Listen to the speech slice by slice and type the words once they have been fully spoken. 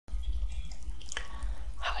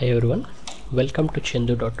Hi everyone, welcome to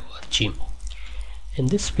Chendu.org. In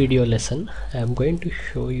this video lesson, I am going to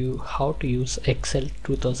show you how to use Excel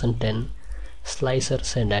 2010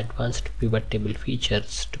 slicers and advanced pivot table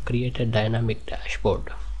features to create a dynamic dashboard.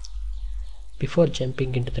 Before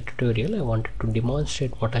jumping into the tutorial, I wanted to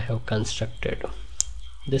demonstrate what I have constructed.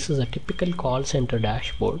 This is a typical call center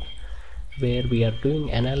dashboard where we are doing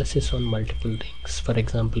analysis on multiple things. For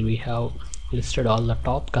example, we have listed all the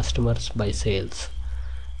top customers by sales.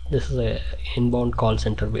 This is a inbound call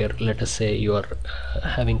center where, let us say, you are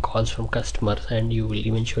having calls from customers and you will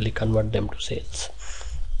eventually convert them to sales.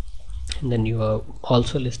 And then you have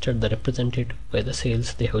also listed the representative by the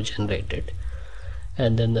sales they have generated,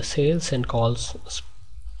 and then the sales and calls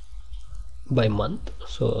by month.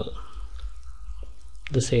 So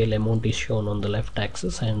the sale amount is shown on the left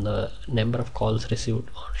axis and the number of calls received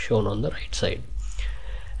are shown on the right side.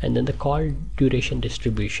 And then the call duration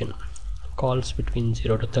distribution, calls between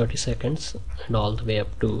 0 to 30 seconds and all the way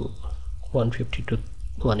up to 150 to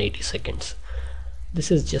 180 seconds. This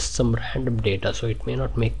is just some random data, so it may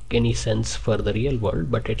not make any sense for the real world,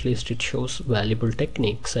 but at least it shows valuable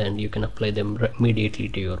techniques and you can apply them immediately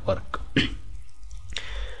to your work.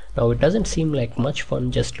 Now, it doesn't seem like much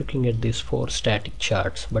fun just looking at these 4 static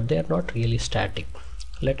charts, but they are not really static.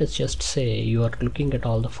 Let us just say you are looking at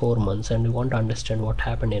all the 4 months and you want to understand what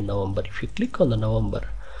happened in November. If you click on the November,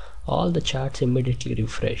 all the charts immediately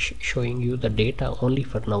refresh, showing you the data only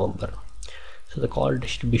for November. So the call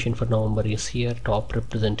distribution for November is here, top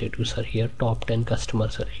representatives are here, top 10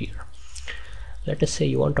 customers are here. Let us say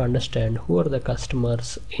you want to understand who are the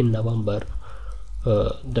customers in November,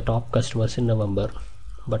 the top customers in November,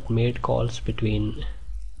 but made calls between,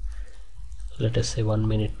 let us say, 1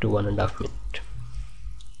 minute to 1.5 minutes.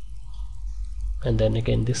 And then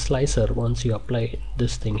again, this slicer, once you apply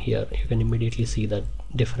this thing here, you can immediately see the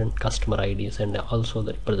different customer IDs and also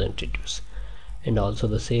the representatives and also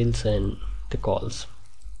the sales and the calls.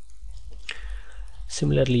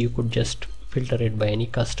 Similarly, you could just filter it by any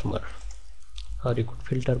customer, or you could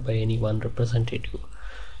filter by any one representative,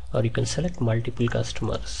 or you can select multiple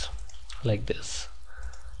customers like this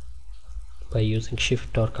by using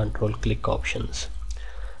Shift or Control click options.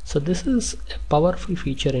 So this is a powerful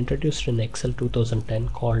feature introduced in Excel 2010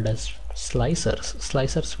 called as slicers.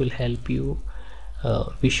 Slicers will help you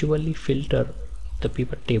visually filter the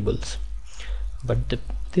pivot tables, but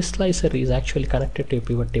this slicer is actually connected to a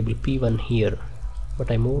pivot table P1 here,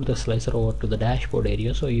 but I moved the slicer over to the dashboard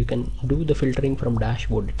area so you can do the filtering from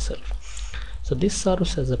dashboard itself. So this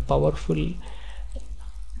serves as a powerful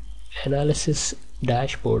analysis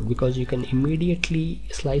dashboard because you can immediately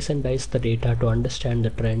slice and dice the data to understand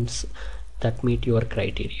the trends that meet your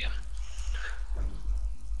criteria.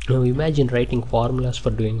 Now imagine writing formulas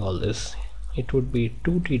for doing all this. It would be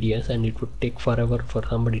too tedious and it would take forever for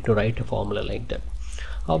somebody to write a formula like that.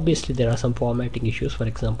 Obviously there are some formatting issues. For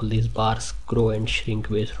example, these bars grow and shrink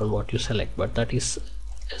based on what you select, but that is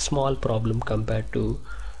a small problem compared to,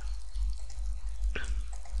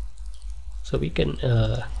 so we can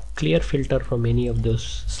clear filter from any of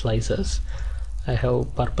those slicers. I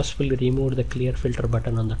have purposefully removed the clear filter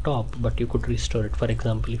button on the top, but you could restore it. For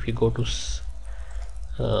example, if you go to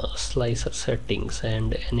slicer settings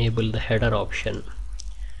and enable the header option,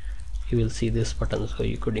 you will see this button, so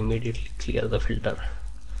you could immediately clear the filter.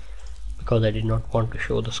 Because I did not want to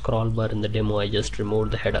show the scroll bar in the demo, I just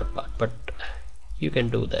removed the header part, but you can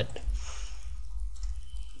do that.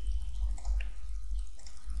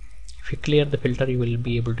 If you clear the filter, you will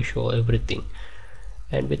be able to show everything,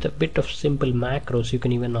 and with a bit of simple macros you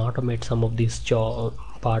can even automate some of these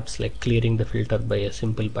parts, like clearing the filter by a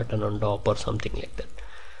simple button on top or something like that.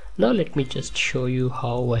 Now let me just show you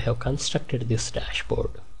how I have constructed this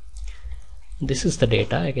dashboard. This is the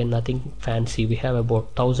data, again nothing fancy. We have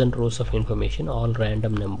about 1000 rows of information, all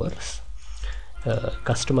random numbers,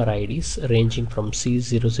 customer IDs ranging from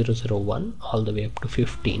C0001 all the way up to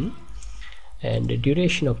 15, and the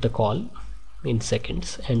duration of the call in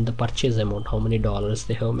seconds, and the purchase amount, how many dollars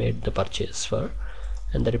they have made the purchase for,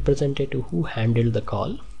 and the representative who handled the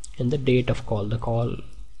call, and the date of call,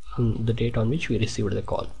 the date on which we received the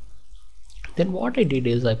call. Then what I did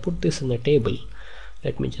is I put this in a table.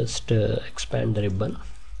 Let me just expand the ribbon.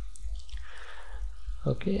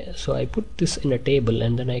 Okay, so I put this in a table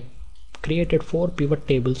and then I created 4 pivot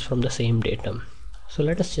tables from the same data. So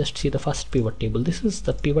let us just see the first pivot table. This is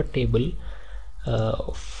the pivot table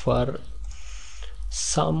for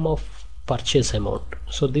sum of purchase amount.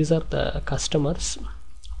 So these are the customers,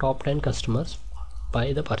 top 10 customers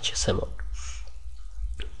by the purchase amount.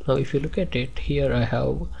 Now if you look at it here, I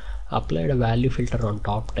have applied a value filter on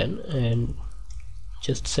top 10 and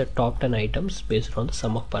just set top 10 items based on the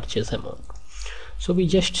sum of purchase amount. So we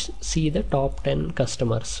just see the top 10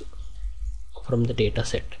 customers from the data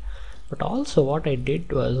set. But also what I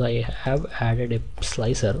did was I have added a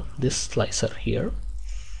slicer, this slicer here,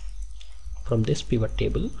 from this pivot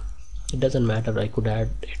table. It doesn't matter, I could add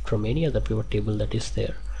it from any other pivot table that is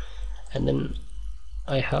there. And then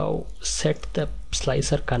I have set the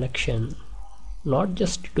slicer connection not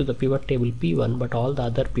just to the pivot table P1 but all the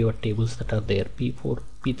other pivot tables that are there, P4,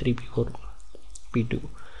 P3, P4, P2.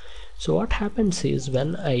 So what happens is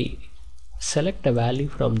when I select a value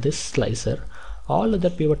from this slicer, all other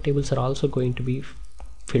pivot tables are also going to be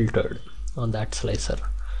filtered on that slicer.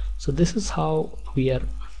 So this is how we are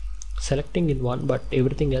selecting in one, but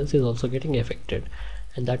everything else is also getting affected,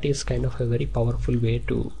 and that is kind of a very powerful way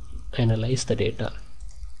to analyze the data.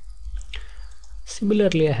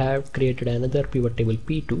 Similarly, I have created another pivot table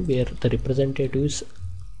P2 where the representatives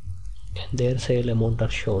and their sale amount are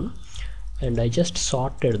shown, and I just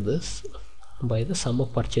sorted this by the sum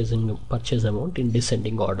of purchase amount in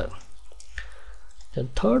descending order. The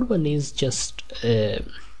third one is just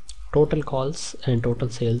total calls and total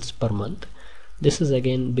sales per month. This is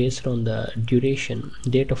again based on the duration,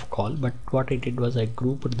 date of call, but what I did was I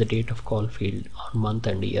grouped the date of call field on month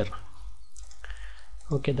and year.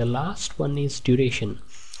 Okay, the last one is duration.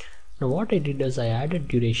 Now what I did is I added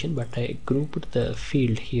duration, but I grouped the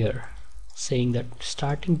field here saying that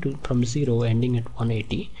starting from 0 ending at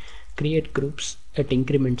 180, create groups at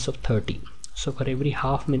increments of 30. So for every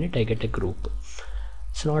half minute I get a group.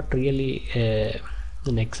 It's not really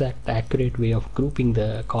an exact accurate way of grouping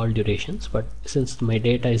the call durations, but since my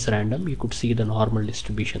data is random, you could see the normal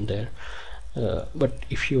distribution there. But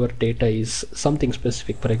if your data is something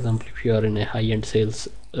specific, for example if you are in a high-end sales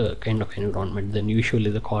kind of environment, then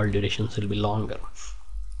usually the call durations will be longer,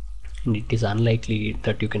 and it is unlikely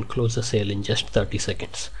that you can close a sale in just 30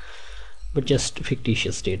 seconds, but just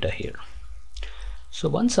fictitious data here. So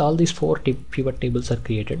once all these 4 pivot tables are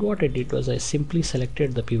created, what I did was I simply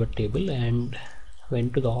selected the pivot table and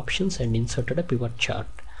went to the options and inserted a pivot chart.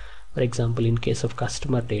 For example, in case of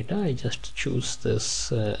customer data, I just choose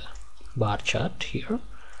this bar chart here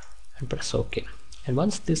and press OK. And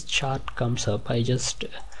once this chart comes up, I just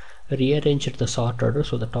rearranged the sort order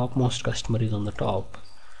so the topmost customer is on the top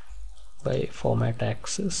by format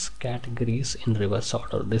axis categories in reverse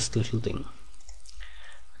order, this little thing.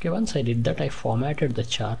 Okay, once I did that, I formatted the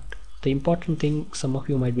chart. The important thing some of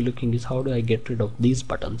you might be looking is how do I get rid of these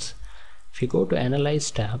buttons. If you go to Analyze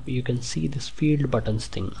tab, you can see this field buttons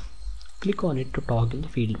thing. Click on it to toggle the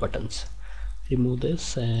field buttons. Remove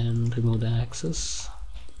this and remove the axis,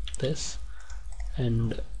 this,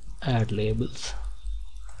 and add labels,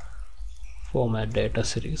 format data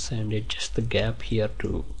series, and adjust the gap here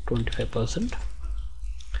to 25%,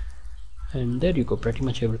 and there you go, pretty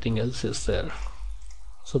much everything else is there.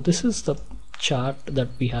 So this is the chart that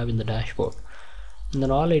we have in the dashboard, and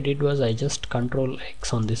then all I did was I just Control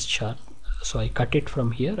X on this chart, so I cut it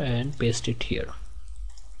from here and paste it here.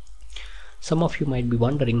 Some of you might be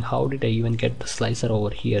wondering, how did I even get the slicer over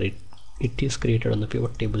here? It is created on the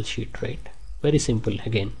pivot table sheet, right? Very simple.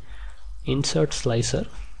 Again, insert slicer,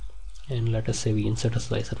 and let us say we insert a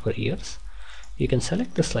slicer for years. You can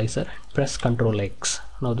select the slicer and press Ctrl X.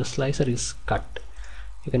 Now the slicer is cut.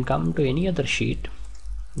 You can come to any other sheet,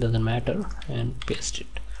 doesn't matter, and paste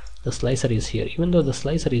it. The slicer is here. Even though the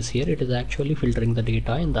slicer is here, it is actually filtering the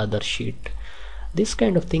data in the other sheet. This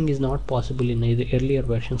kind of thing is not possible in the earlier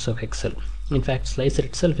versions of Excel. In fact, slicer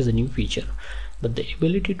itself is a new feature, but the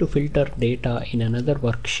ability to filter data in another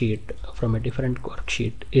worksheet from a different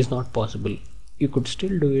worksheet is not possible. You could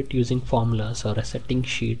still do it using formulas or a setting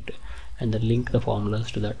sheet and then link the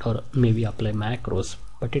formulas to that, or maybe apply macros,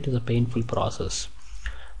 but it is a painful process.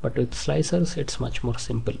 But with slicers, it's much more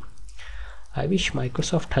simple. I wish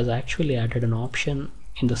Microsoft has actually added an option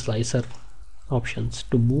in the slicer options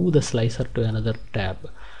to move the slicer to another tab.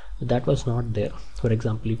 That was not there. For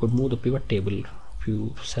example, you could move the pivot table. If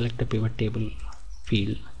you select the pivot table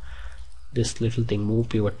field, this little thing, move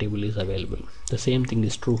pivot table, is available. The same thing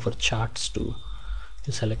is true for charts too.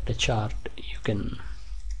 You select a chart, you can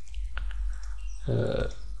I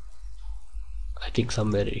think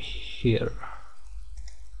somewhere here,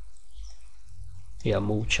 yeah,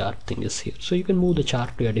 move chart thing is here, so you can move the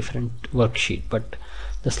chart to a different worksheet, but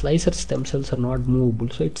the slicers themselves are not movable,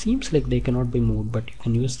 so it seems like they cannot be moved, but you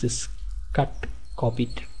can use this cut copy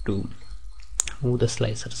to move the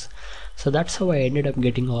slicers. So that's how I ended up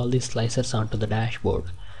getting all these slicers onto the dashboard.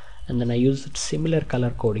 And then I used similar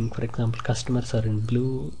color coding. For example, customers are in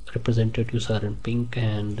blue, representatives are in pink,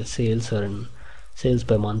 and sales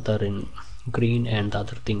by month are in green, and the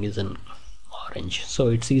other thing is in orange, so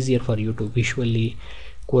it's easier for you to visually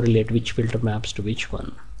correlate which filter maps to which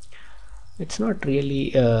one. It's not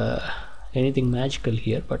really anything magical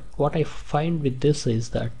here, but what I find with this is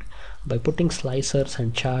that by putting slicers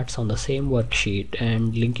and charts on the same worksheet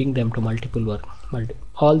and linking them to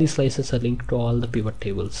all these slices are linked to all the pivot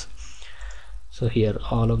tables. So here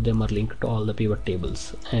all of them are linked to all the pivot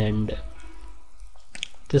tables, and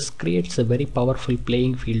this creates a very powerful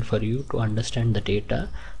playing field for you to understand the data,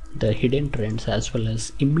 the hidden trends, as well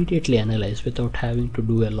as immediately analyze without having to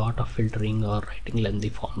do a lot of filtering or writing lengthy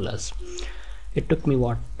formulas. It took me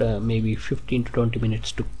maybe 15 to 20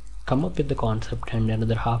 minutes to come up with the concept and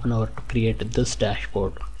another half an hour to create this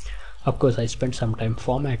dashboard. Of course, I spent some time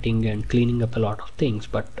formatting and cleaning up a lot of things,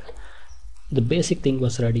 but the basic thing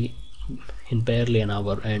was ready in barely an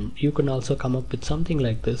hour, and you can also come up with something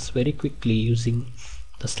like this very quickly using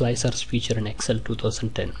the slicers feature in Excel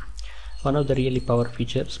 2010. One of the really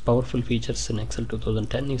powerful features in Excel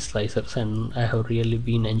 2010 is slicers, and I have really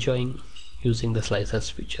been enjoying using the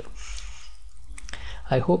slicers feature.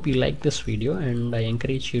 I hope you like this video, and I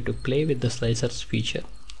encourage you to play with the slicers feature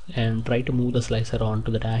and try to move the slicer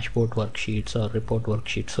onto the dashboard worksheets or report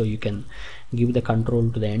worksheets, so you can give the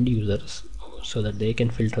control to the end users so that they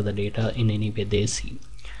can filter the data in any way they see.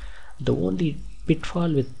 The only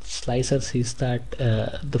pitfall with slicers is that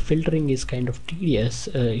the filtering is kind of tedious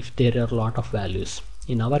if there are a lot of values.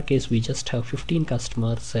 In our case, we just have 15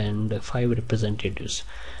 customers and 5 representatives,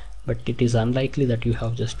 but it is unlikely that you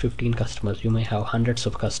have just 15 customers. You may have hundreds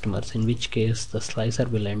of customers, in which case the slicer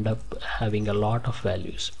will end up having a lot of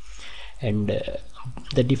values, and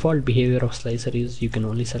the default behavior of slicer is you can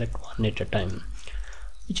only select one at a time,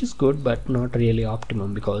 which is good but not really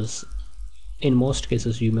optimum, because in most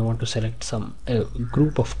cases you may want to select some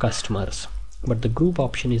group of customers, but the group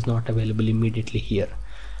option is not available immediately here.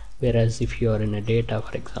 Whereas if you are in a data,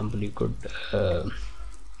 for example, you could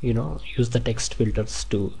use the text filters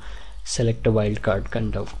to select a wildcard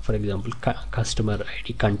kind of, for example, customer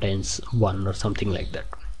ID contains 1 or something like that.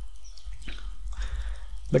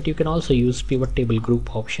 But you can also use pivot table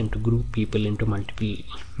group option to group people into multiple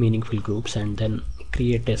meaningful groups and then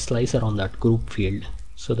create a slicer on that group field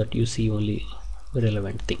so that you see only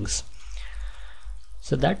relevant things.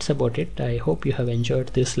 So that's about it. I hope you have enjoyed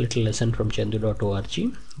this little lesson from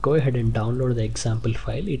Chendu.org. Go ahead and download the example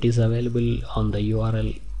file. It is available on the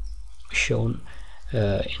URL shown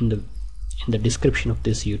in the description of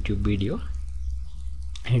this YouTube video,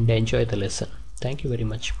 and enjoy the lesson. Thank you very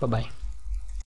much. Bye bye.